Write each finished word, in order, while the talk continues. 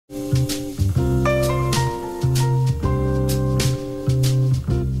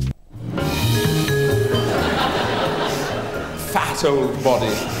old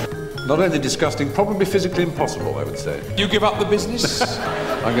body. Not only disgusting, probably physically impossible, I would say. You give up the business?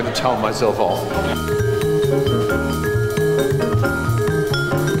 I'm going to towel myself off.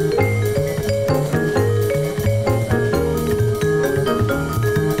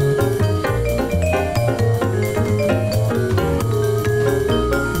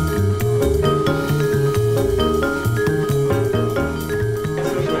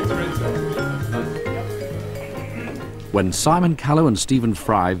 When Simon Callow and Stephen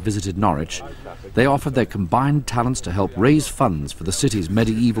Fry visited Norwich, they offered their combined talents to help raise funds for the city's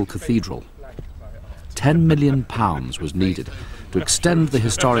medieval cathedral. £10 million was needed to extend the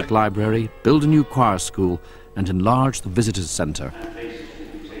historic library, build a new choir school, and enlarge the visitors' centre.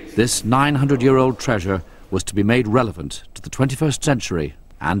 This 900-year-old treasure was to be made relevant to the 21st century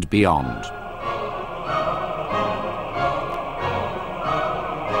and beyond.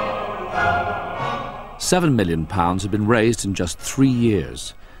 £7 million had been raised in just 3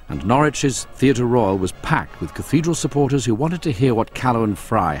 years, and Norwich's Theatre Royal was packed with cathedral supporters who wanted to hear what Callow and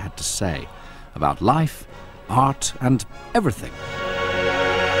Fry had to say about life, art, and everything.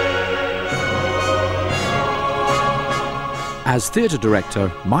 As theatre director,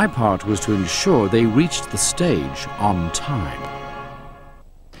 my part was to ensure they reached the stage on time.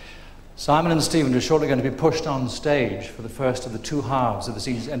 Simon and Stephen are shortly going to be pushed on stage for the first of the two halves of this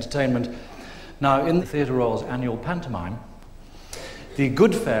evening's entertainment. Now, in the Theatre Royal's annual pantomime, the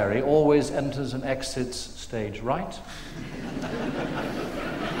good fairy always enters and exits stage right.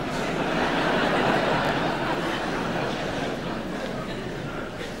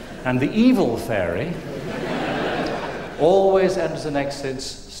 And the evil fairy always enters and exits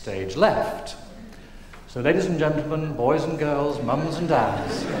stage left. So, ladies and gentlemen, boys and girls, mums and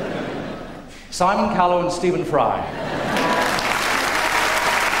dads, Simon Callow and Stephen Fry.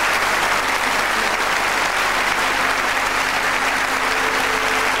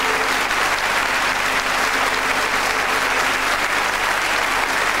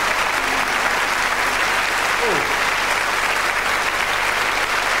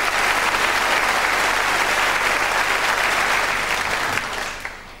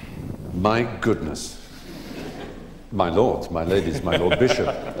 My goodness. My lords, my ladies, my Lord Bishop.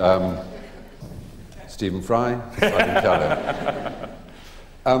 Stephen Fry, Simon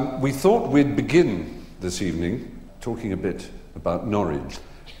Callow. We thought we'd begin this evening talking a bit about Norwich,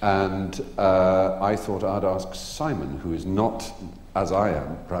 and I thought I'd ask Simon, who is not, as I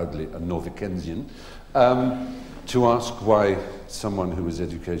am, proudly a Norvicensian, to ask why someone who was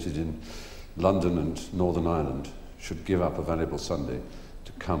educated in London and Northern Ireland should give up a valuable Sunday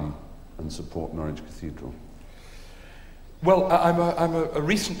to come and support Norwich Cathedral. Well, I'm a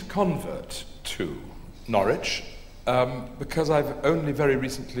recent convert to Norwich because I've only very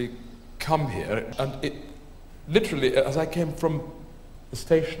recently come here, and it literally, as I came from the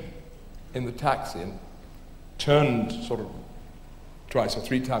station in the taxi and turned sort of twice or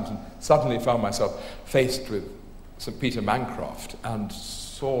three times and suddenly found myself faced with St. Peter Mancroft and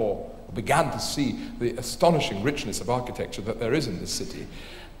began to see the astonishing richness of architecture that there is in this city.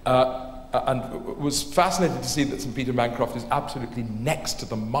 And was fascinated to see that St. Peter Mancroft is absolutely next to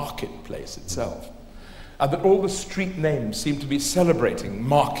the marketplace itself, and that all the street names seem to be celebrating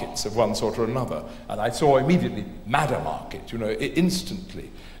markets of one sort or another. And I saw immediately Madder Market, you know,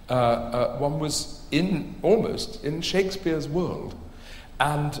 instantly. One was almost in Shakespeare's world.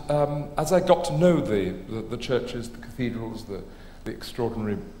 And as I got to know the churches, the cathedrals, the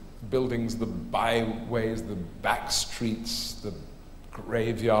extraordinary buildings, the byways, the back streets, the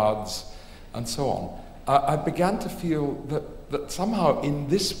graveyards, and so on, I began to feel that somehow in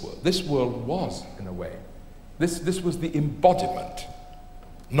this world was, in a way, this was the embodiment.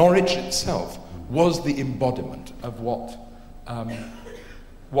 Norwich itself was the embodiment of what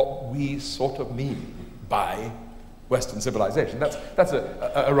we sort of mean by Western civilization. That's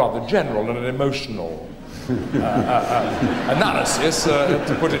a rather general and an emotional analysis,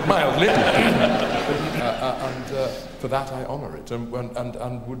 to put it mildly, and for that I honour it, and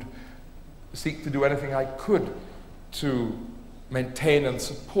would seek to do anything I could to maintain and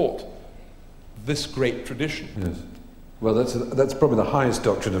support this great tradition. Yes. Well, that's probably the highest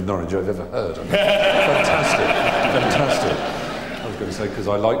doctrine of Norwich I've ever heard. I mean, fantastic, fantastic. I was going to say, because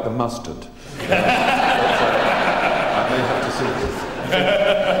I like the mustard. I may have to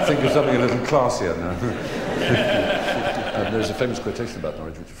think of something a little classier now. There's a famous quotation about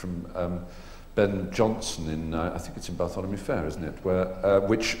Norwich, which is from Ben Jonson in, I think it's in Bartholomew Fair, isn't it,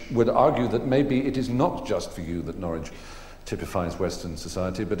 which would argue that maybe it is not just for you that Norwich typifies Western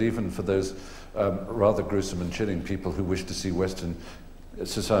society, but even for those rather gruesome and chilling people who wish to see Western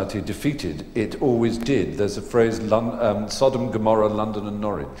society defeated, it always did. There's a phrase, Sodom, Gomorrah, London and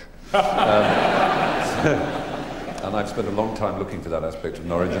Norwich. And I've spent a long time looking for that aspect of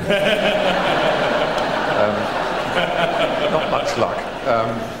Norwich. Not much luck.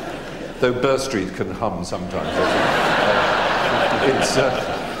 Though Burr Street can hum sometimes.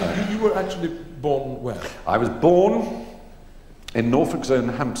 You were actually born where? I was born in Norfolk's own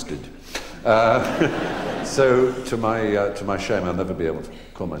Hampstead. So to my shame, I'll never be able to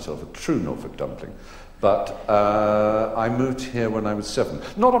call myself a true Norfolk dumpling. But I moved here when I was 7.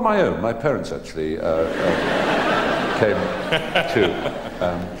 Not on my own. My parents actually came too.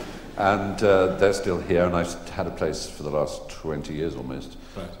 And they're still here, and I've had a place for the last 20 years almost,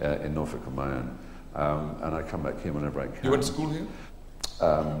 right, in Norfolk on my own. And I come back here whenever I can. You went to school here?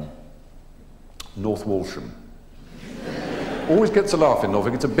 North Walsham. Always gets a laugh in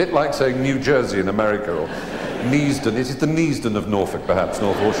Norfolk. It's a bit like saying New Jersey in America, or Neasden. It is the Neasden of Norfolk, perhaps,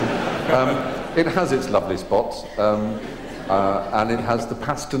 North Walsham. It has its lovely spots, and it has the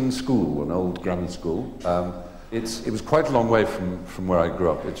Paston School, an old grammar school. It was quite a long way from where I grew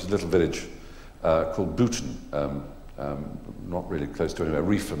up. It's a little village called Booton, not really close to anywhere.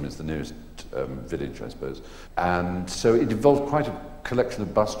 Reefham is the nearest village, I suppose. And so it involved quite a collection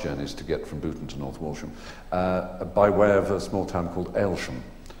of bus journeys to get from Booton to North Walsham, by way of a small town called Aylsham,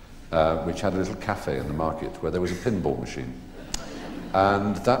 which had a little cafe in the market where there was a pinball machine.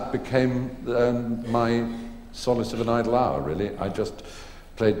 And that became my solace of an idle hour, really. I just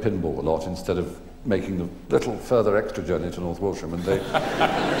played pinball a lot instead of making the little further extra journey to North Walsham, and they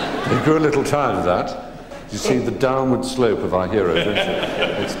grew a little tired of that. You see the downward slope of our hero, don't you?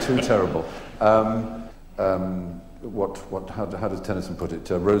 It's too terrible. How does Tennyson put it?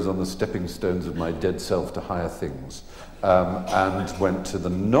 Rose on the stepping stones of my dead self to higher things, and went to the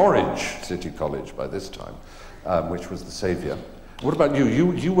Norwich City College by this time, which was the saviour. What about you?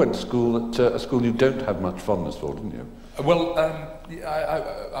 You went to school at a school you don't have much fondness for, didn't you? Well,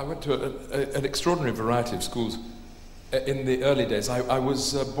 I went to an extraordinary variety of schools in the early days. I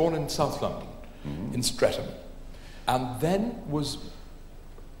was born in South London, in Streatham, and then was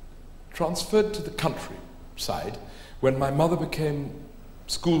transferred to the countryside when my mother became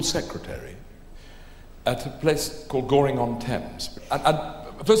school secretary at a place called Goring-on-Thames. And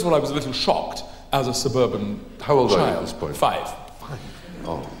first of all, I was a little shocked as a suburban How old child. are you at this point? 5.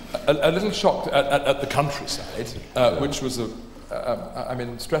 Oh. A little shocked at the countryside, which was I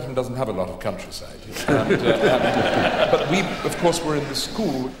mean, Streatham doesn't have a lot of countryside. But we, of course, were in the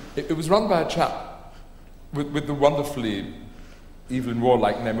school. It was run by a chap with the wonderfully evil and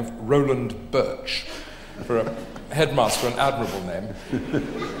warlike name of Roland Birch. For a headmaster, an admirable name.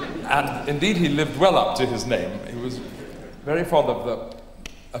 And indeed, he lived well up to his name. He was very fond of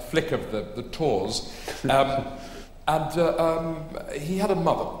a flick of the tawse. And he had a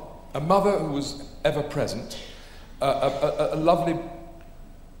mother who was ever present, a lovely,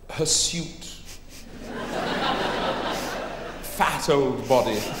 hirsute, fat old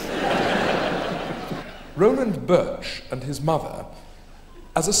body. Roland Birch and his mother,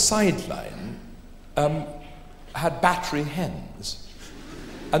 as a sideline, had battery hens.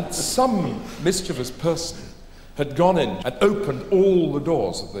 And some mischievous person had gone in and opened all the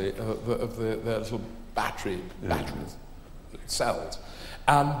doors of their little batteries cells,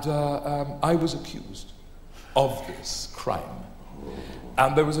 and I was accused of this crime.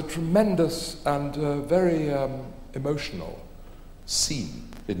 And there was a tremendous and very emotional scene.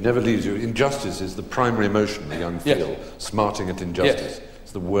 It never leaves you. Injustice is the primary emotion the young feel. Yes. Smarting at injustice. Yes.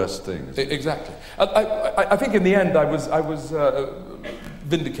 It's the worst thing. Isn't it? Exactly. I think in the end I was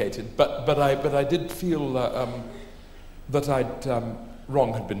vindicated, but I did feel that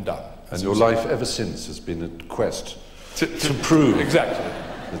wrong had been done. And your life ever since has been a quest to prove exactly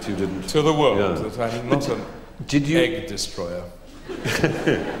that you didn't. To the world Yeah. that I'm not an egg destroyer.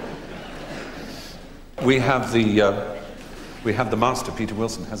 We have the master, Peter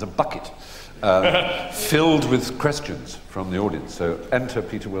Wilson, has a bucket filled with questions from the audience. So enter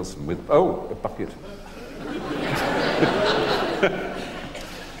Peter Wilson with, a bucket.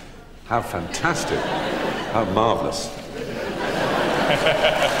 How fantastic. How marvellous.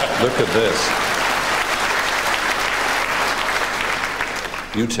 Look at this.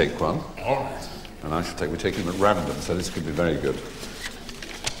 You take one. All right. And I shall take, we're taking them at random, so this could be very good.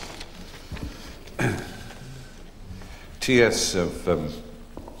 TS of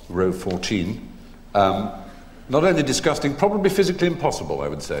row 14. Not only disgusting, probably physically impossible, I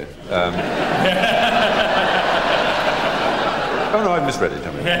would say. Oh no, I misread it.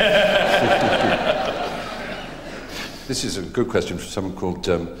 I mean. This is a good question from someone called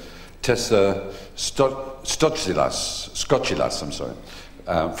Tessa Skocilas, I'm sorry,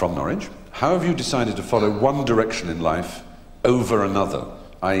 from Norwich. How have you decided to follow one direction in life over another?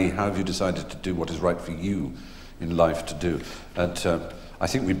 I.e., how have you decided to do what is right for you in life to do? And I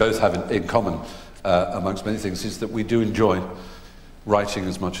think we both have in common, amongst many things, is that we do enjoy writing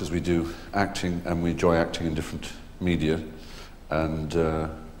as much as we do acting, and we enjoy acting in different media. And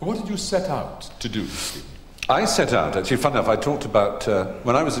what did you set out to do, Stephen? I set out, actually, fun enough, I talked about,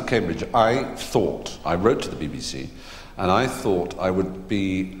 when I was at Cambridge, I wrote to the BBC, and I thought I would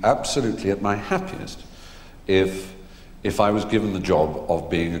be absolutely at my happiest if I was given the job of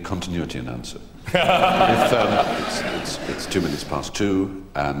being a continuity announcer. It's 2 minutes past 2,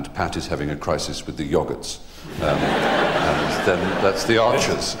 and Pat is having a crisis with the yogurts. And then that's the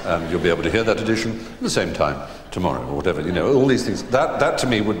Archers, and you'll be able to hear that edition at the same time tomorrow, or whatever, you know, all these things. That to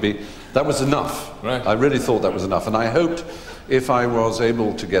me would be, that was enough. Right. I really thought that was enough, and I hoped if I was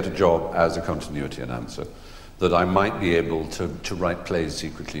able to get a job as a continuity announcer, that I might be able to write plays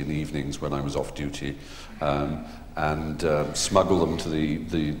secretly in the evenings when I was off duty, and smuggle them to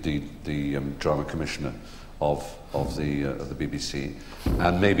the drama commissioner of the BBC,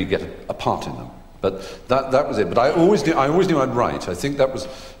 and maybe get a part in them. But that was it. But I always knew I'd write. I think that was,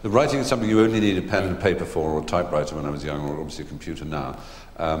 the writing is something you only need a pen and paper for, or a typewriter when I was young, or obviously a computer now.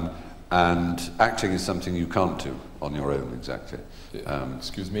 And acting is something you can't do on your own, exactly.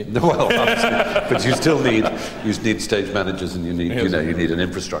 Excuse me? Well, but you still need stage managers, and you need an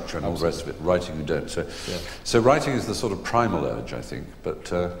infrastructure and all the rest of it. Writing you don't. So writing is the sort of primal urge, I think.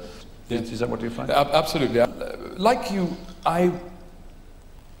 But is that what you find? Absolutely. Like you, I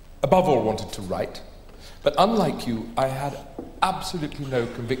above all wanted to write, but unlike you, I had absolutely no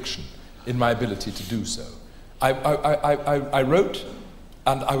conviction in my ability to do so. I wrote,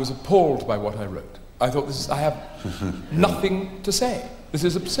 and I was appalled by what I wrote. I thought, I have nothing to say. This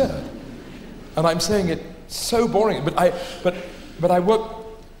is absurd. And I'm saying it so boring. But I worked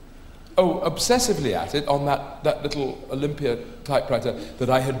obsessively at it on that little Olympia typewriter that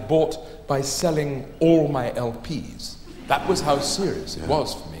I had bought by selling all my LPs. That was how serious it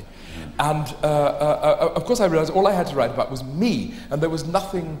was for me. And of course I realized all I had to write about was me, and there was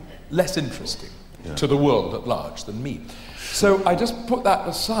nothing less interesting to the world at large than me. So I just put that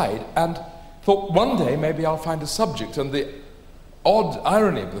aside and thought one day maybe I'll find a subject, and the odd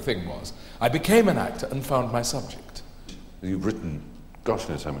irony of the thing was I became an actor and found my subject. You've written, gosh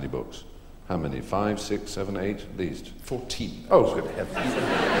knows how many books. How many? 5, 6, 7, 8 at least? 14. Oh, good heavens.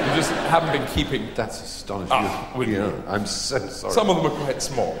 You just haven't been keeping... That's astonishing. I'm so sorry. Some of them are quite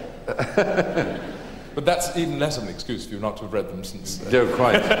small. But that's even less of an excuse for you not to have read them since... No,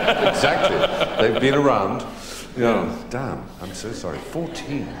 quite. Exactly. They've been around. Damn, I'm so sorry.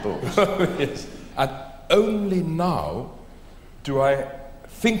 14 books. Yes. And only now do I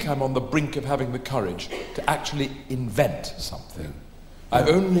think I'm on the brink of having the courage to actually invent something. I've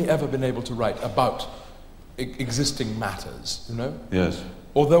only ever been able to write about existing matters, you know? Yes.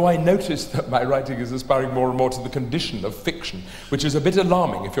 Although I notice that my writing is aspiring more and more to the condition of fiction, which is a bit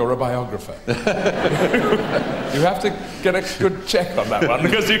alarming if you're a biographer. You have to get a good check on that one,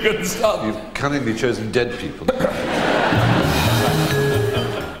 because you can start... You've cunningly chosen dead people.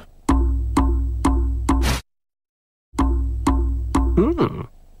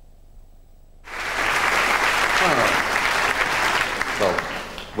 Well,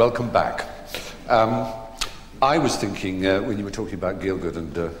 welcome back. I was thinking, when you were talking about Gielgud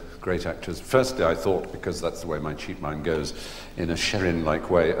and great actors, firstly I thought, because that's the way my cheap mind goes, in a Sherin-like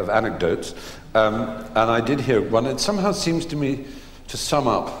way, of anecdotes, and I did hear one. It somehow seems to me to sum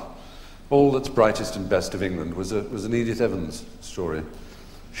up all that's brightest and best of England was an Edith Evans story.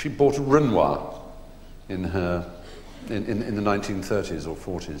 She bought a Renoir in the 1930s or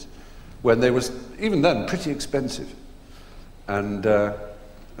 40s, when they was, even then, pretty expensive. And a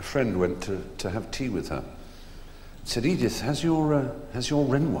friend went to have tea with her. Said, Edith, has your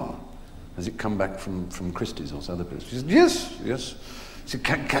Renoir, has it come back from Christie's or some other place? She said, yes. She said,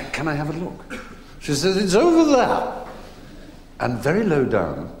 can I have a look? She said, it's over there. And very low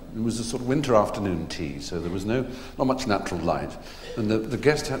down, it was a sort of winter afternoon tea, so there was not much natural light. And the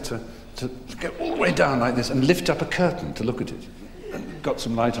guest had to get all the way down like this and lift up a curtain to look at it. And got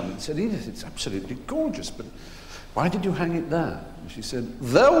some light on it and said, Edith, it's absolutely gorgeous, but why did you hang it there? And she said,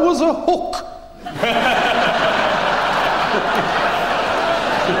 there was a hook.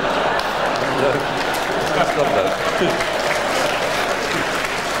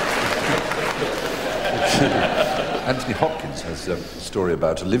 Anthony Hopkins has a story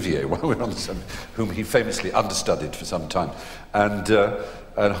about Olivier, while we're on the subject, whom he famously understudied for some time, and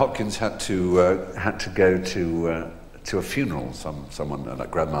Hopkins had to go to to a funeral. Someone,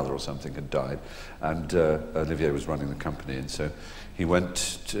 like grandmother or something, had died, and Olivier was running the company, and so he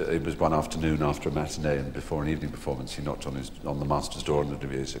went. It was one afternoon after a matinee, and before an evening performance, he knocked on the master's door, and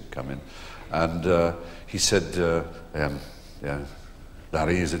Olivier said, "Come in," and he said,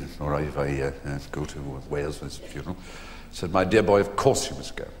 "Larry, is it all right if I go to Wales for this funeral?" He said, "My dear boy, of course you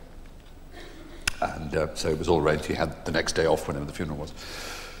must go." And so it was all arranged. He had the next day off whenever the funeral was.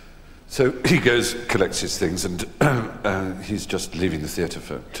 So he goes, collects his things, and he's just leaving the theatre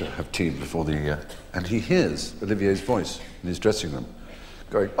to have tea before the... and he hears Olivier's voice in his dressing room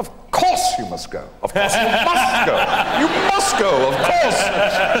going, "Of course you must go. Of course you must go. You must go, of course."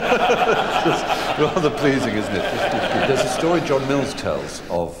 It's rather pleasing, isn't it? There's a story John Mills tells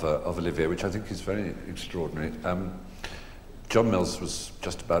of Olivier, which I think is very extraordinary. John Mills was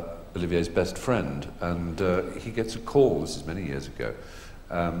just about Olivier's best friend, and he gets a call, this is many years ago,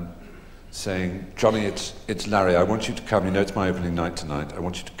 saying, "Johnny, it's Larry, I want you to come, you know it's my opening night tonight, I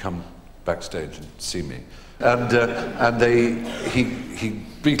want you to come backstage and see me." And he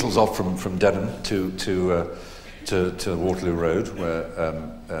beetles off from Dedham to Waterloo Road, where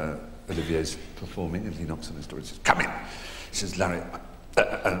Olivier's performing, and he knocks on his door and says, "Come in." He says, "Larry,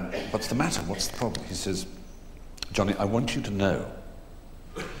 what's the matter? What's the problem?" He says, "Johnny, I want you to know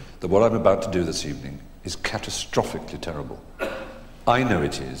that what I'm about to do this evening is catastrophically terrible. I know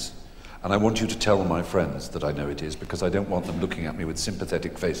it is, and I want you to tell my friends that I know it is, because I don't want them looking at me with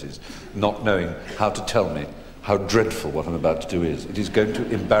sympathetic faces, not knowing how to tell me how dreadful what I'm about to do is. It is going to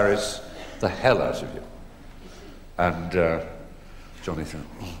embarrass the hell out of you." And Johnny said,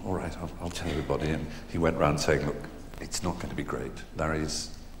 "All right, I'll tell everybody." And he went round saying, "Look, it's not going to be great.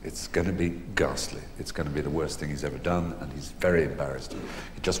 It's going to be ghastly. It's going to be the worst thing he's ever done, and he's very embarrassed.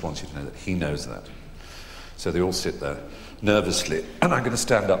 He just wants you to know that he knows that." So they all sit there nervously, and I'm going to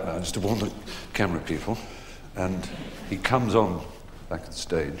stand up now just to warn the camera people. And he comes on back at the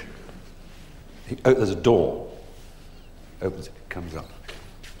stage. There's a door. Opens it, comes up,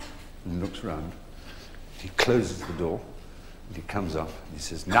 and looks around. He closes the door. And he comes up and he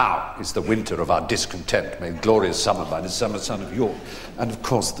says, "Now is the winter of our discontent, made glorious summer by the summer sun of York." And of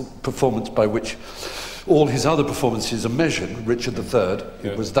course the performance by which all his other performances are measured, Richard III,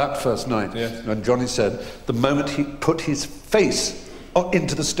 it was that first night. Yes. And Johnny said, the moment he put his face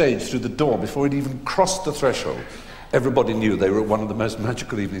into the stage through the door, before he'd even crossed the threshold, everybody knew they were at one of the most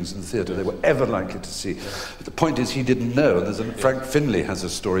magical evenings in the theatre they were ever likely to see. But the point is, he didn't know. And Frank Finlay has a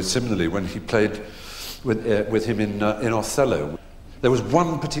story similarly when he played with him in Othello. There was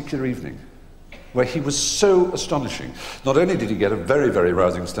one particular evening where he was so astonishing. Not only did he get a very, very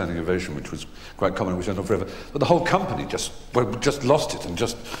rousing standing ovation, which was quite common, which went on forever, but the whole company just lost it and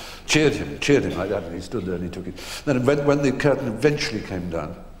just cheered him like that, and he stood there and he took it. Then when the curtain eventually came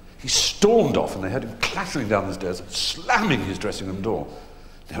down, he stormed off, and they had him clattering down the stairs, slamming his dressing room door.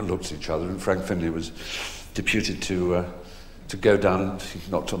 They all looked at each other, and Frank Finlay was deputed to go down, and he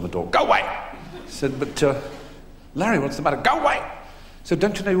knocked on the door. "Go away!" He said, "But, Larry, what's the matter?" "Go away!" He said,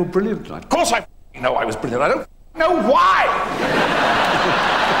 "Don't you know you were brilliant tonight?" "Of course I know I was brilliant. I don't know why!"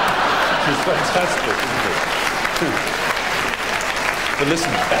 It's fantastic, isn't it? But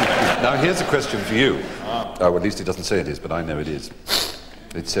listen, now here's a question for you. Oh, at least it doesn't say it is, but I know it is.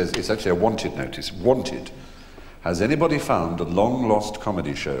 It says, it's actually a wanted notice. Wanted. Has anybody found a long-lost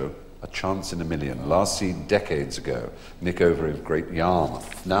comedy show, A Chance in a Million, last seen decades ago? Nick Over of Great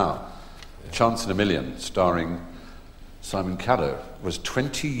Yarmouth. Now, A Chance in a Million, starring Simon Callow, was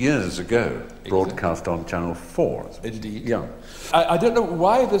 20 years ago, broadcast on Channel 4. Indeed. Yeah. I don't know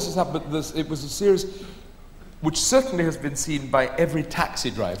why this has happened, but it was a series which certainly has been seen by every taxi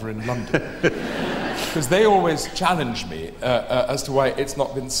driver in London. Because they always challenge me as to why it's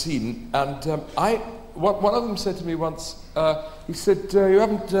not been seen. And one of them said to me once, he said,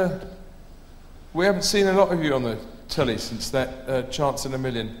 we haven't seen a lot of you on the telly since that Chance in a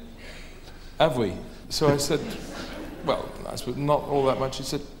Million, have we? So I said, well, I suppose not all that much. He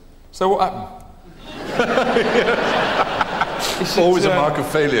said, "So what happened?" Said, always a mark of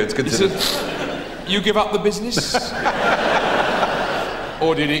failure, it's considered. He said, "You give up the business?"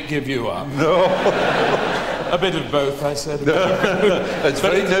 "Or did it give you up?" "No." "A bit of both," I said. No. It's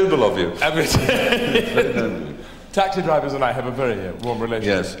very noble of you. Very noble. Taxi drivers and I have a very warm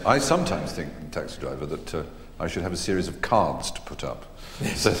relationship. Yes, I sometimes think, taxi driver, that I should have a series of cards to put up.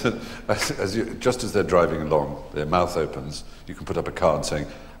 Yes. So that just as they're driving along, their mouth opens, you can put up a card saying,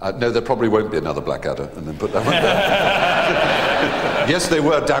 "No, there probably won't be another Blackadder," and then put that one there. "Yes, they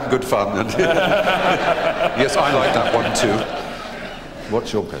were damn good fun." And yes, I like that one too.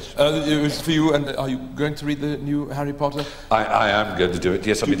 What's your question? It was for you, and are you going to read the new Harry Potter? I am going to do it,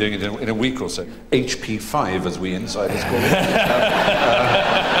 yes, I'll be doing it in a week or so. HP5, as we insiders call it,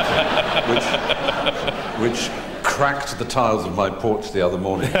 which cracked the tiles of my porch the other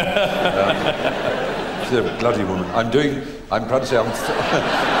morning. She's a bloody woman. I'm proud to say,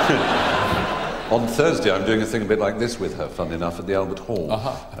 on Thursday, I'm doing a thing a bit like this with her, funnily enough, at the Albert Hall.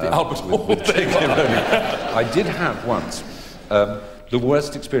 The Albert Hall. I did have once the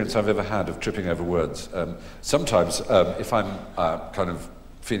worst experience I've ever had of tripping over words. Sometimes, if I'm kind of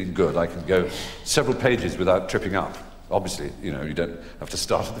feeling good, I can go several pages without tripping up. Obviously, you know, you don't have to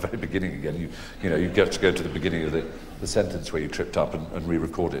start at the very beginning again. You get to go to the beginning of the sentence where you tripped up and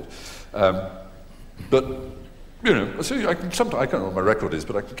re-record it. But you know, so I can't know what my record is,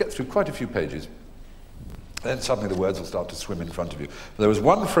 but I can get through quite a few pages. Then suddenly the words will start to swim in front of you. There was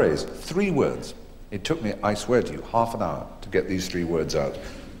one phrase, 3 words. It took me, I swear to you, half an hour to get these 3 words out.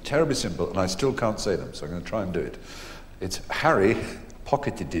 Terribly simple, and I still can't say them, so I'm going to try and do it. It's Harry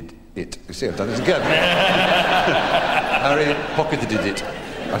pocketed it. You see, I've done it again. Harry pocketed it.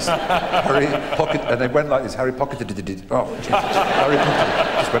 Harry pocket, and they went like this. Harry pocketed it. Oh, Jesus. Harry pocketed it.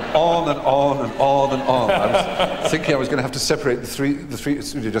 Just went on and on and on and on. I was thinking I was going to have to separate the three.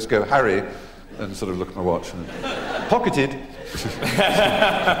 You just go Harry, and sort of look at my watch and pocketed.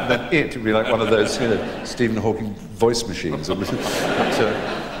 And then it would be like one of those, you know, Stephen Hawking voice machines. So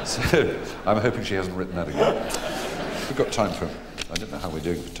I'm hoping she hasn't written that again. We've got time for. I don't know how we're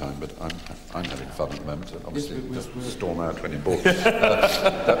doing for time, but I'm having fun at the moment. Obviously, just storm out when you're bored.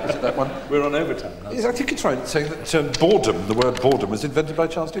 That one? We're on overtime now. Yes, I think it's right saying that boredom, the word boredom, was invented by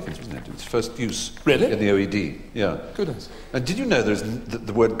Charles Dickens, wasn't it? Its first use in the OED. Yeah. Goodness. And did you know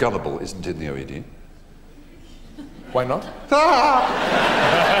the word gullible isn't in the OED? Why not?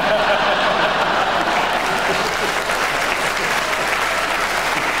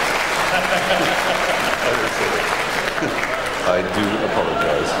 I do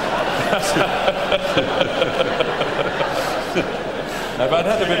apologise. If I'd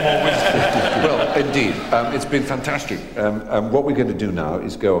had a bit more wisdom. Well, indeed. It's been fantastic. What we're going to do now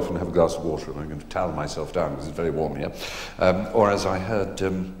is go off and have a glass of water, and I'm going to towel myself down because it's very warm here. Or as I heard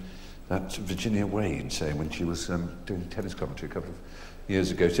that Virginia Wade say when she was doing tennis commentary a couple of years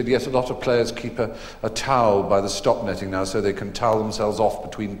ago, she said, yes, a lot of players keep a towel by the stop netting now so they can towel themselves off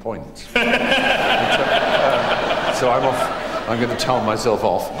between points. So I'm off. I'm going to towel myself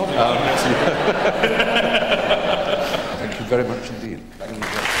off. Thank you very much indeed.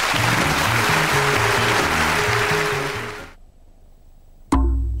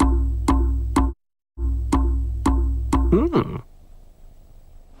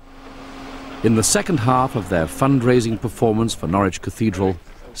 In the second half of their fundraising performance for Norwich Cathedral,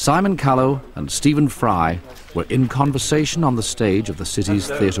 Simon Callow and Stephen Fry were in conversation on the stage of the city's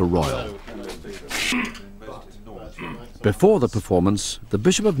Theatre Royal. Before the performance, the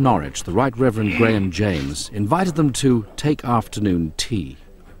Bishop of Norwich, the Right Reverend Graham James, invited them to take afternoon tea.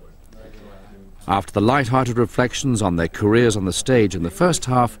 After the light-hearted reflections on their careers on the stage in the first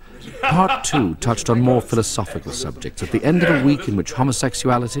half, Part 2 touched on more philosophical subjects at the end of a week in which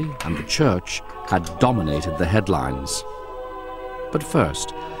homosexuality and the church had dominated the headlines. But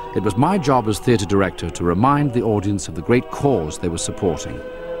first, it was my job as theatre director to remind the audience of the great cause they were supporting,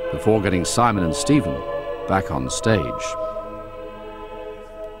 before getting Simon and Stephen back on stage.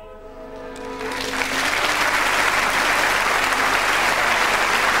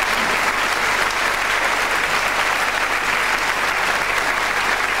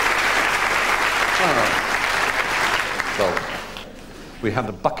 Well, we had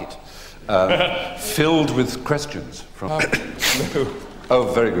a bucket filled with questions from...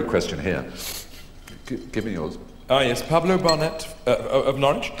 Oh, very good question here. Give me yours. Yes, Pablo Barnett of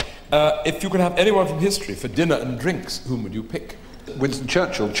Norwich. If you could have anyone from history for dinner and drinks, whom would you pick? Winston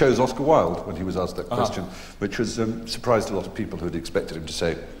Churchill chose Oscar Wilde when he was asked that question, which was surprised a lot of people who had expected him to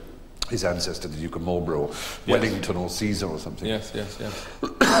say his ancestor, the Duke of Marlborough, or Wellington or Caesar or something. Yes, yes, yes.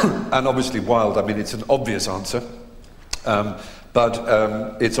 And obviously Wilde, I mean, it's an obvious answer, but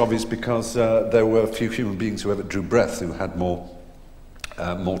it's obvious because there were few human beings who ever drew breath who had more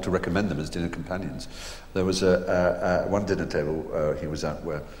to recommend them as dinner companions. There was one dinner table he was at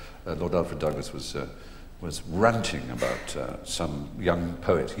where Lord Alfred Douglas was ranting about some young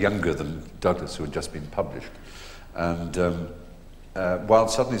poet, younger than Douglas, who had just been published. And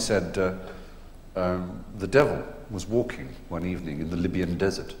Wilde suddenly said the devil was walking one evening in the Libyan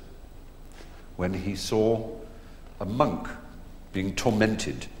desert when he saw a monk being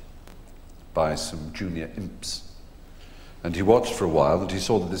tormented by some junior imps. And he watched for a while, and he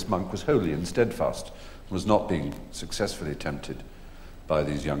saw that this monk was holy and steadfast, and was not being successfully tempted by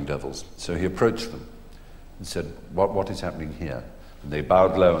these young devils. So he approached them and said, what is happening here? And they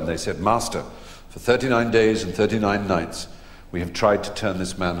bowed low and they said, Master, for 39 days and 39 nights we have tried to turn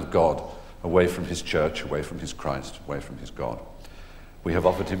this man of God away from his church, away from his Christ, away from his God. We have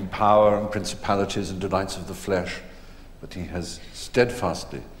offered him power and principalities and delights of the flesh, but he has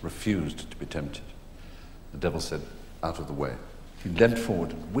steadfastly refused to be tempted. The devil said, out of the way. He leant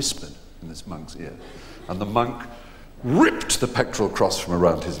forward and whispered in this monk's ear, and the monk ripped the pectoral cross from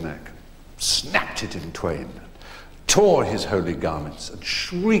around his neck, snapped it in twain, tore his holy garments, and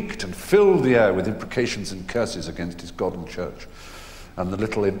shrieked and filled the air with imprecations and curses against his God and church. And the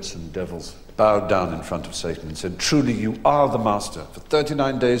little imps and devils bowed down in front of Satan and said, truly you are the master. For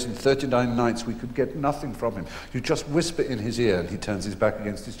 39 days and 39 nights we could get nothing from him. You just whisper in his ear and he turns his back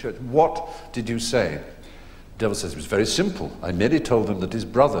against his church. What did you say? The devil says, it was very simple. I merely told him that his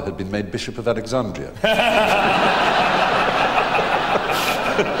brother had been made Bishop of Alexandria.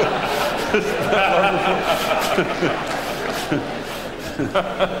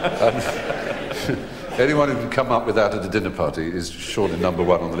 Anyone who can come up with that at a dinner party is surely number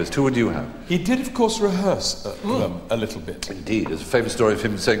one on the list. Who would you have? He did, of course, rehearse a little bit. Indeed. There's a famous story of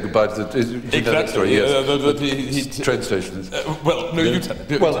him saying goodbye to the... Exactly. You know that story? Yes. Train station. Well, no, you tell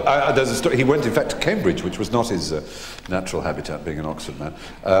it. Well, there's a story. He went, in fact, to Cambridge, which was not his natural habitat, being an Oxford man,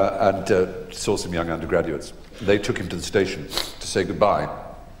 and saw some young undergraduates. They took him to the station to say goodbye,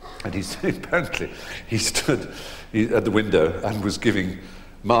 and apparently he stood at the window and was giving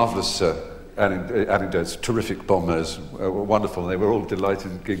marvellous... anecdotes, terrific bon mots, wonderful. They were all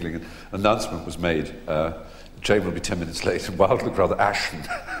delighted and giggling. An announcement was made. The train will be 10 minutes late, and Wilde looked rather ashen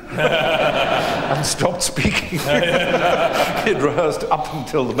and stopped speaking. He'd rehearsed up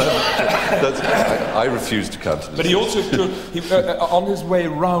until the moment. I refused to countenance. But he also on his way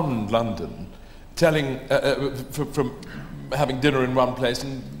round London, telling from having dinner in one place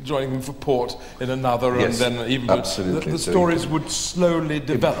and joining them for port in another, yes, and then even the stories would slowly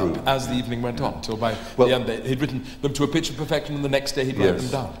develop as the evening went on, till by the end he'd written them to a pitch of perfection, and the next day he'd write them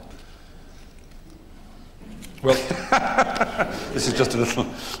down. Well, this is just a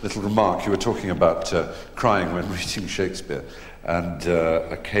little remark. You were talking about crying when reading Shakespeare, and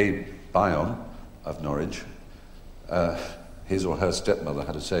a Kay Bion of Norwich, his or her stepmother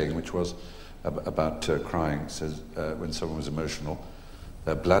had a saying which was about crying. Says when someone was emotional,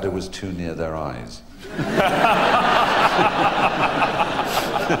 their bladder was too near their eyes.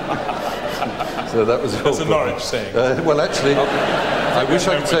 So that was... That's a Norwich saying. Well, actually, I wish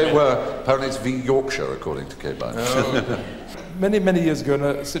I could say it were. Apparently it's v Yorkshire, according to Kay Bion. Many, many years ago, in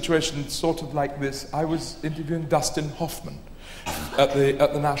a situation sort of like this, I was interviewing Dustin Hoffman at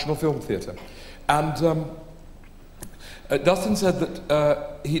the National Film Theatre, and Dustin said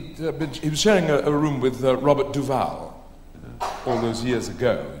that he was sharing a room with Robert Duvall all those years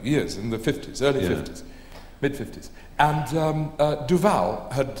ago, in the 50s, early 50s, mid-50s. And Duvall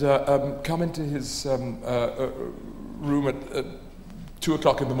had come into his room at 2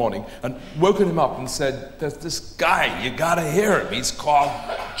 o'clock in the morning and woken him up and said, there's this guy, you gotta hear him. He's called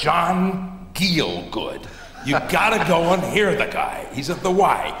John Gielgud. You gotta go and hear the guy. He's at the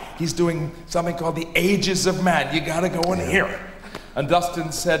Y. He's doing something called The Ages of Man. You gotta go and hear him. And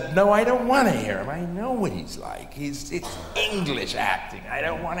Dustin said, no, I don't want to hear him. I know what he's like. It's English acting. I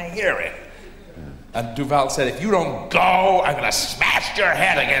don't want to hear it. And Duvall said, if you don't go, I'm gonna smash your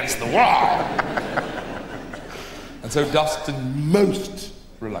head against the wall. And so Dustin most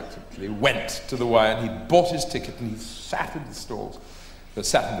reluctantly went to the Y, and he bought his ticket and he sat in the stalls. There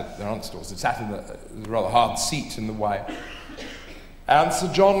aren't stalls, he sat in the rather hard seat in the Y. And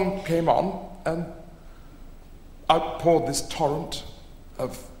Sir John came on and outpoured this torrent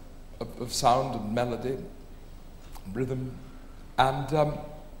of sound and melody and rhythm. And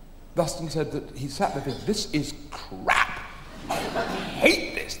Dustin said that he sat there thinking, this is crap. I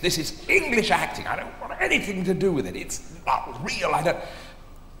hate this. This is English acting. I don't want anything to do with it. It's not real.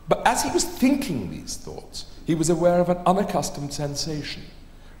 But as he was thinking these thoughts, he was aware of an unaccustomed sensation,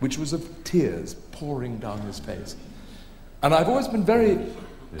 which was of tears pouring down his face. And I've always been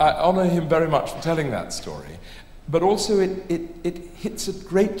I honour him very much for telling that story, but also it hits a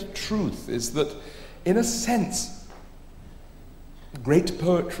great truth, is that, in a sense, great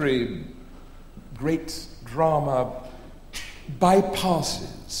poetry, great drama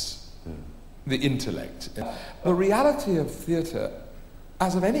bypasses the intellect. The reality of theatre,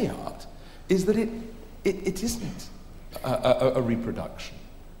 as of any art, is that it isn't a reproduction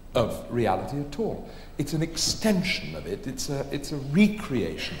of reality at all. It's an extension of it, it's a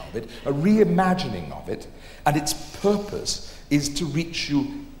recreation of it, a reimagining of it, and its purpose is to reach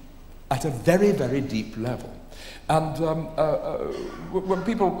you at a very, very deep level. And when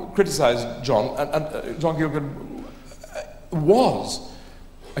people criticised John, and John Gielgud was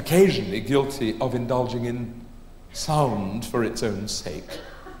occasionally guilty of indulging in sound for its own sake.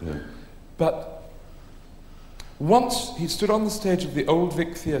 Yeah. But once he stood on the stage of the Old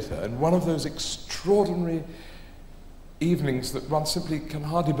Vic Theatre in one of those extraordinary evenings that one simply can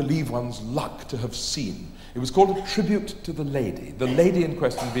hardly believe one's luck to have seen. It was called A Tribute to the lady in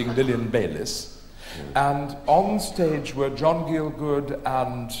question being Lillian Bayliss. And on stage were John Gielgud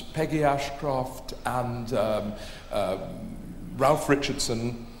and Peggy Ashcroft and Ralph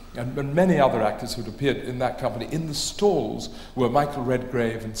Richardson and many other actors who'd appeared in that company. In the stalls were Michael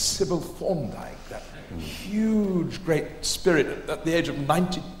Redgrave and Sybil Thorndike, that huge, great spirit at the age of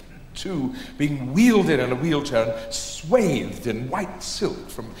 92, being wheeled in a wheelchair and swathed in white silk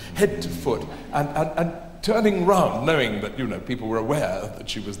from head to foot, and turning round, knowing that, you know, people were aware that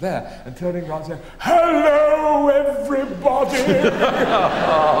she was there, and turning round saying, "Hello, everybody!"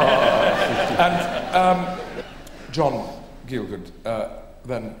 And John Gielgud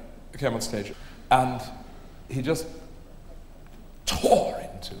then came on stage, and he just tore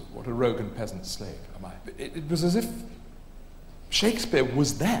into "What a rogue and peasant slave am I." It was as if Shakespeare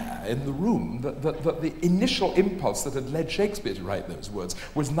was there in the room, that the initial impulse that had led Shakespeare to write those words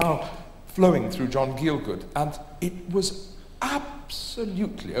was now flowing through John Gielgud, and it was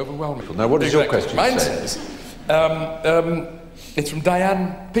absolutely overwhelming. Now, what does your question Mine say? says, it's from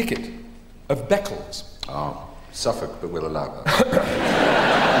Diane Pickett of Beccles. Oh, Suffolk, but we'll allow that.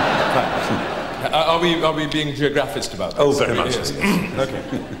 Are we being geographist about this? Oh, very much. Yes.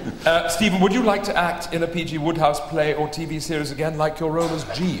 Okay. Stephen, would you like to act in a P.G. Wodehouse play or TV series again, like your role as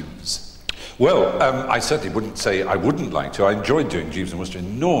Jeeves? Well, I certainly wouldn't say I wouldn't like to. I enjoyed doing Jeeves and Wooster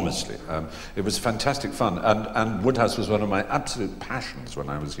enormously. It was fantastic fun, and Wodehouse was one of my absolute passions when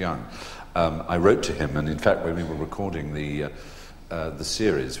I was young. I wrote to him, and in fact, when we were recording the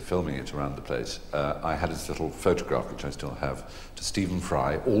series, filming it around the place, I had his little photograph, which I still have, to Stephen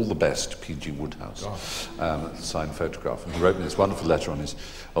Fry, all the best, P.G. Wodehouse, signed photograph. And he wrote me this wonderful letter on his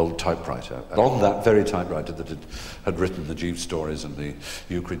old typewriter, on that very typewriter that had written the Jeeves stories and the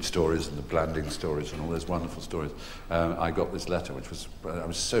Euclid stories and the Blanding stories and all those wonderful stories. I got this letter, which I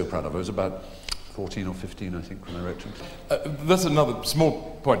was so proud of. I was about 14 or 15, I think, when I wrote to him. That's another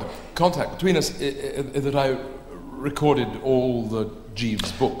small point of contact between us, that I recorded all the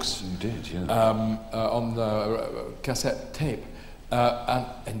Jeeves books. You did, yeah. On the cassette tape. And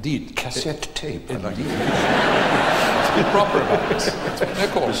indeed... Cassette tape? Indeed. Let's be proper about this. That's what they're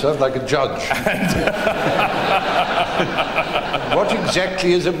called. You sound like a judge. What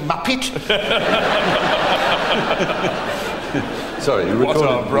exactly is a Muppet? Sorry, you recorded...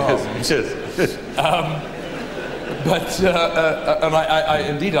 What are bras? Yes. But and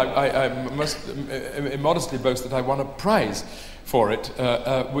I must immodestly boast that I won a prize for it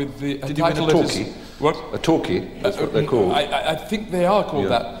with the Did you win a talkie? What? A talkie, that's what they're called. I think they are called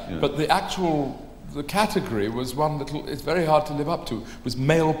that, yeah. but the category was one that it's very hard to live up to, was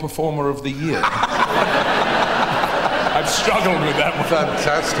Male Performer of the Year. I've struggled with that one.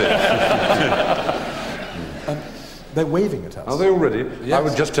 Fantastic. They're waving at us. Are they already? Yes. I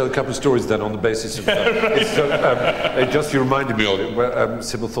would just tell a couple of stories then on the basis of... it just you reminded me of it. Where,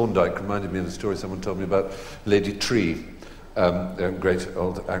 Sybil Thorndike reminded me of the story someone told me about Lady Tree, a great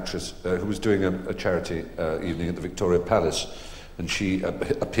old actress who was doing a charity evening at the Victoria Palace, and she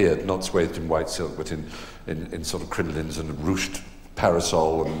appeared not swathed in white silk but in sort of crinolines and a ruched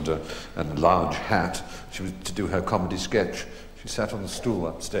parasol and a large hat. She was to do her comedy sketch. She sat on the stool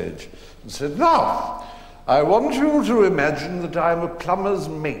upstage and said, "Now, I want you to imagine that I'm a plumber's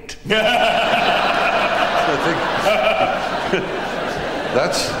mate." So I think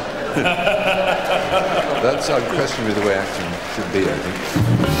that's unquestionably the way acting should be, I think.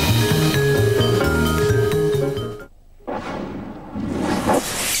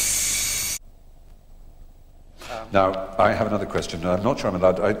 Now, I have another question. I'm not sure I'm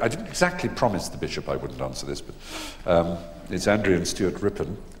allowed... I didn't exactly promise the Bishop I wouldn't answer this, but it's Andrew and Stuart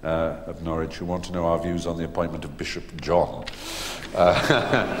Rippon of Norwich who want to know our views on the appointment of Bishop John.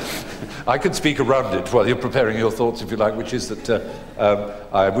 I could speak around it while you're preparing your thoughts, if you like, which is that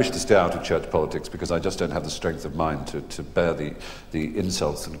I wish to stay out of church politics because I just don't have the strength of mind to bear the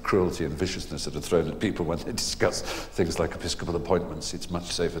insults and cruelty and viciousness that are thrown at people when they discuss things like episcopal appointments. It's much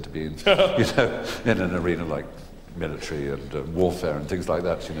safer to be in, in an arena like military and warfare and things like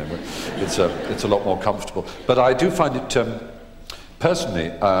that. It's a lot more comfortable. But I do find it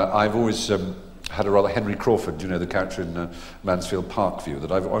personally. I've always had a rather Henry Crawford, the character in Mansfield Park view,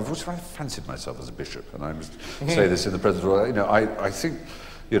 that I've always fancied myself as a bishop, and I must say this in the presence of... I think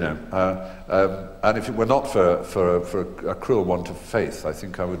you know. And if it were not for a cruel want of faith, I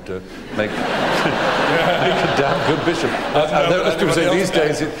think I would make, make a damn good bishop. As people say, these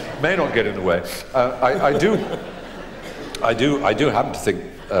days it may not get in the way. I do happen to think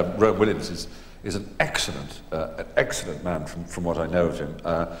Rowan Williams is an excellent man from what I know of him.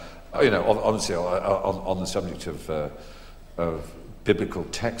 You know, obviously on the subject of biblical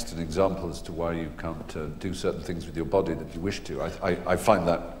text and example as to why you can't do certain things with your body that you wish to. I find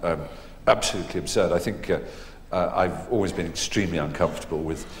that absolutely absurd. I think I've always been extremely uncomfortable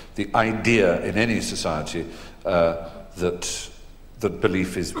with the idea in any society that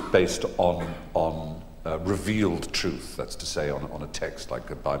belief is based on revealed truth, that's to say on a text like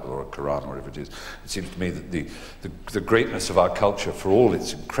a Bible or a Quran or whatever it is. It seems to me that the greatness of our culture, for all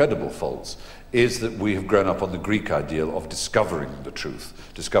its incredible faults, is that we have grown up on the Greek ideal of discovering the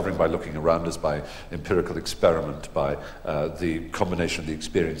truth, discovering by looking around us, by empirical experiment, by the combination of the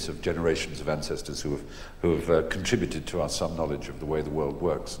experience of generations of ancestors who have contributed to us some knowledge of the way the world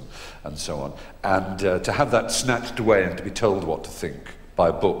works and so on. And to have that snatched away and to be told what to think by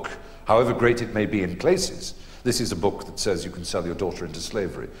a book, however great it may be in places. This is a book that says you can sell your daughter into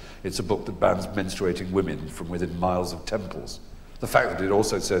slavery. It's a book that bans menstruating women from within miles of temples. The fact that it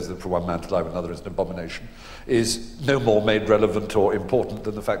also says that for one man to lie with another is an abomination is no more made relevant or important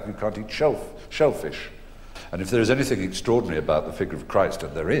than the fact that you can't eat shellfish. And if there is anything extraordinary about the figure of Christ,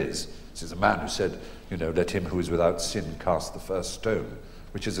 and there is, this is a man who said, you know, let him who is without sin cast the first stone,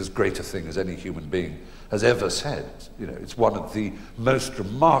 which is as great a thing as any human being has ever said. You know, it's one of the most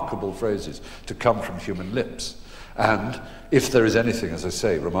remarkable phrases to come from human lips. And if there is anything, as I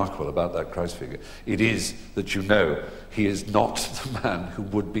say, remarkable about that Christ figure, it is that you know he is not the man who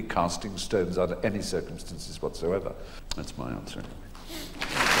would be casting stones under any circumstances whatsoever. That's my answer.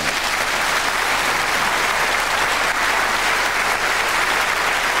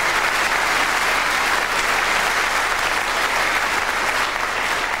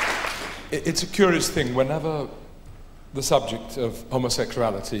 It's a curious thing, whenever the subject of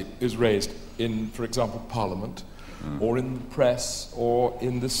homosexuality is raised in, for example, Parliament, or in the press, or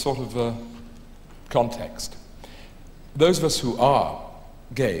in this sort of context, those of us who are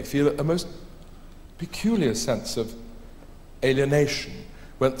gay feel a most peculiar sense of alienation,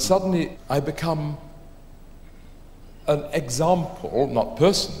 when suddenly I become an example, not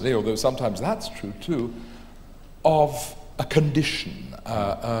personally, although sometimes that's true too, of a condition,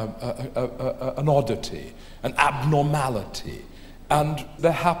 an oddity, an abnormality. And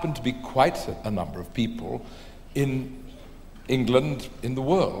there happen to be quite a number of people in England, in the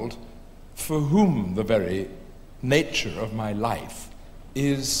world, for whom the very nature of my life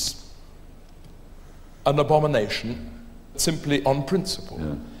is an abomination simply on principle.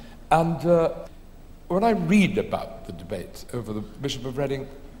 Yeah. And when I read about the debate over the Bishop of Reading,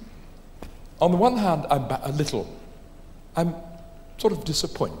 on the one hand, I'm sort of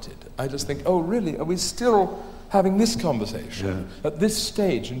disappointed. I just think, oh really, are we still having this conversation at this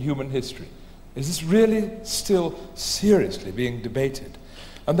stage in human history? Is this really still seriously being debated?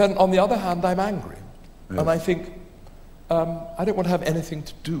 And then on the other hand, I'm angry. And I think, I don't want to have anything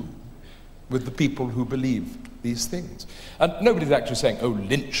to do with the people who believe these things. And nobody's actually saying, oh,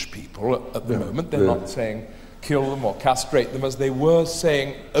 lynch people at the moment. They're not saying kill them or castrate them, as they were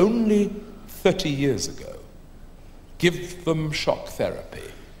saying only 30 years ago. Give them shock therapy,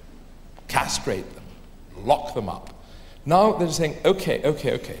 castrate them, lock them up. Now they're saying, okay,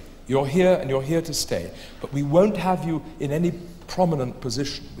 you're here and you're here to stay, but we won't have you in any prominent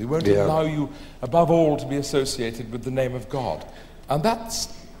position. We won't allow you, above all, to be associated with the name of God. And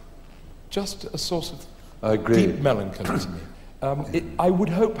that's just a source of deep melancholy to me. I would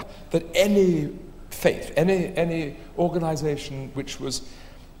hope that any faith, any organization which was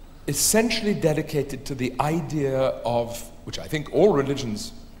essentially dedicated to the idea of, which I think all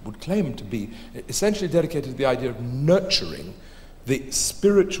religions would claim to be, essentially dedicated to the idea of nurturing the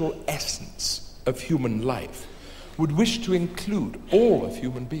spiritual essence of human life, would wish to include all of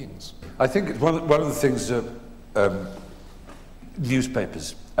human beings. I think one of the things that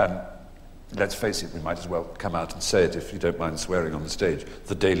newspapers, and let's face it, we might as well come out and say it if you don't mind swearing on the stage,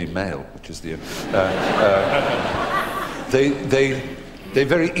 the Daily Mail, which is the... They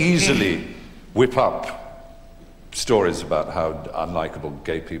very easily whip up stories about how unlikable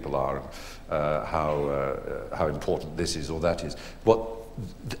gay people are, and how important this is or that is.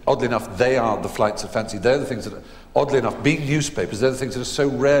 Oddly enough, they are the flights of fancy. They're the things that, oddly enough, being newspapers, they're the things that are so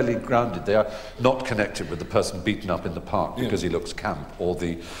rarely grounded. They are not connected with the person beaten up in the park because he looks camp, or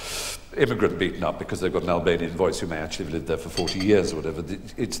the immigrant beaten up because they've got an Albanian voice who may actually have lived there for 40 years or whatever.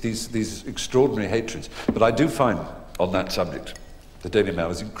 It's these extraordinary hatreds. But I do find, on that subject, the Daily Mail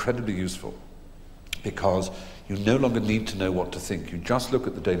is incredibly useful because you no longer need to know what to think. You just look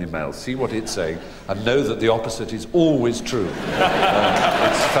at the Daily Mail, see what it's saying, and know that the opposite is always true.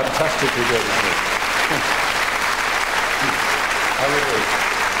 It's fantastically good, isn't it?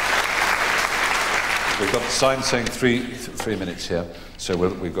 We've got the sign saying three minutes here, so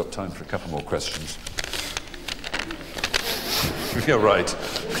we've got time for a couple more questions. You're right.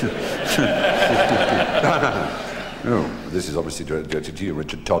 Oh, this is obviously directed to you,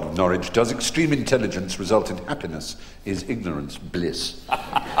 Richard Todd of Norwich. Does extreme intelligence result in happiness? Is ignorance bliss?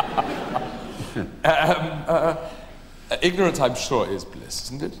 Ignorance, I'm sure, is bliss,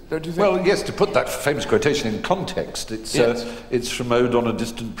 isn't it? Don't you think? Well, yes, to put that famous quotation in context, it's from Ode on a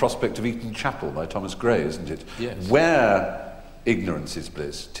Distant Prospect of Eton Chapel by Thomas Gray, isn't it? Yes. Where ignorance is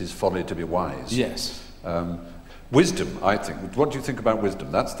bliss, 'tis folly to be wise. Yes. Wisdom, I think. What do you think about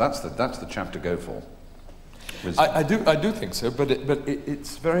wisdom? That's the chap to go for. I do think so, but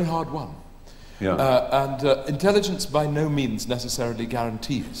it's a very hard one. Yeah. And intelligence by no means necessarily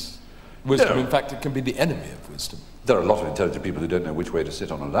guarantees wisdom. No. In fact, it can be the enemy of wisdom. There are a lot of intelligent people who don't know which way to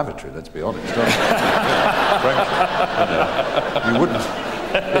sit on a lavatory, let's be honest, aren't frankly. You wouldn't.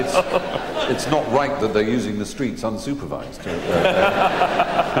 It's not right that they're using the streets unsupervised.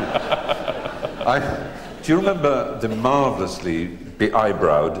 Do you remember the marvellously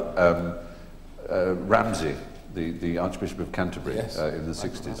be-eyebrowed Ramsay, the Archbishop of Canterbury, yes. In the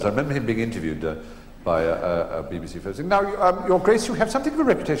 60s? I remember him being interviewed by a BBC fellow saying, "Now, Your Grace, you have something of a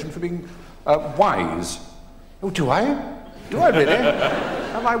reputation for being wise." "Oh, do I? Do I really?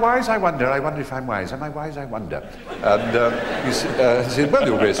 Am I wise? I wonder. I wonder if I'm wise. Am I wise? I wonder." And he said, "Well,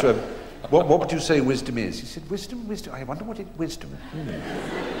 Your Grace, what would you say wisdom is?" He said, Wisdom. I wonder what wisdom. He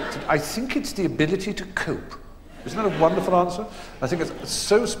said, "I think it's the ability to cope." Isn't that a wonderful answer? I think it's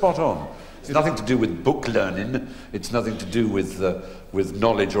so spot on. It's nothing to do with book learning. It's nothing to do with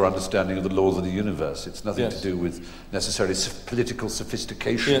knowledge or understanding of the laws of the universe. It's nothing to do with necessarily political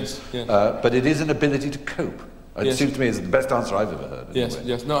sophistication. Yes. But it is an ability to cope. It seems to me it's the best answer I've ever heard. Yes, anyway.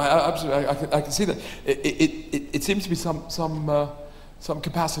 yes. No, absolutely. I can see that. It seems to be some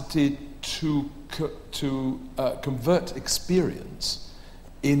capacity to convert experience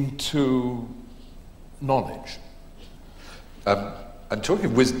into knowledge. And talking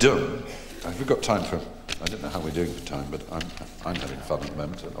of wisdom, we've got time for. I don't know how we're doing for time, but I'm having fun at the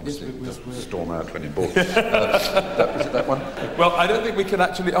moment. And obviously, we'll storm out when you're bored. That one. Well, I don't think we can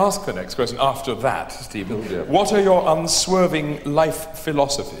actually ask the next question after that, Stephen. Oh, dear. What are your unswerving life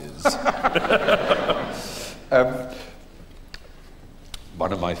philosophies?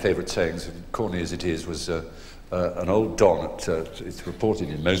 One of my favourite sayings, corny as it is, was an old Don it's reported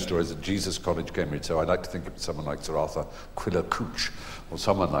in most stories at Jesus College, Cambridge, so I like to think of someone like Sir Arthur Quiller Couch or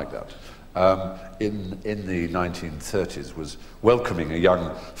someone like that. In the 1930s, was welcoming a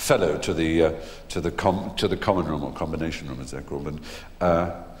young fellow to the common room or combination room, as they're called,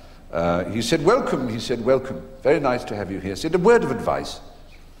 and he said, "Welcome." He said, "Welcome. Very nice to have you here." He said, "A word of advice: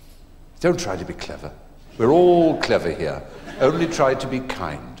 don't try to be clever. We're all clever here. Only try to be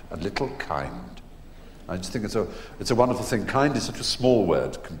kind, a little kind." I just think it's a wonderful thing. Kind is such a small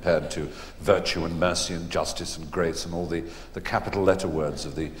word compared to virtue and mercy and justice and grace and all the capital letter words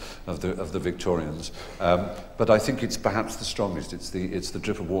of the Victorians. But I think it's perhaps the strongest. It's the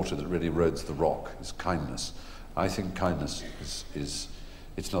drip of water that really erodes the rock. Is kindness. I think kindness is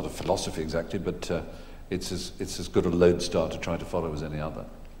it's not a philosophy exactly, but it's as good a lodestar to try to follow as any other.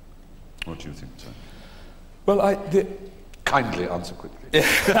 What do you think, sir? Well, Kindly answer quickly.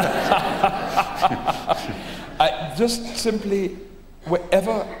 I just simply,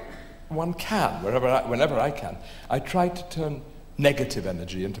 whenever I can, I try to turn negative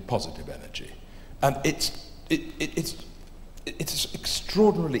energy into positive energy, and it's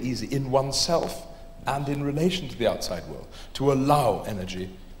extraordinarily easy in oneself and in relation to the outside world to allow energy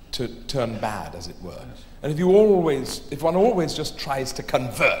to turn bad, as it were. And if one always just tries to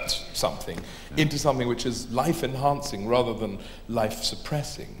convert something into something which is life-enhancing rather than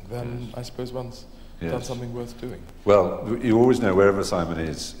life-suppressing, then I suppose one's done something worth doing. Well, you always know wherever Simon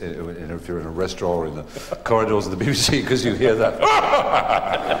is, if you're in a restaurant or in the corridors of the BBC, because you hear that.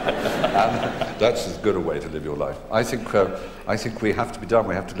 And that's as good a way to live your life. I think we have to be done.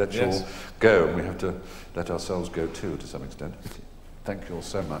 We have to let you all go, and we have to let ourselves go too, to some extent. Thank you all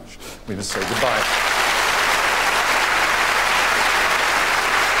so much. We must say goodbye.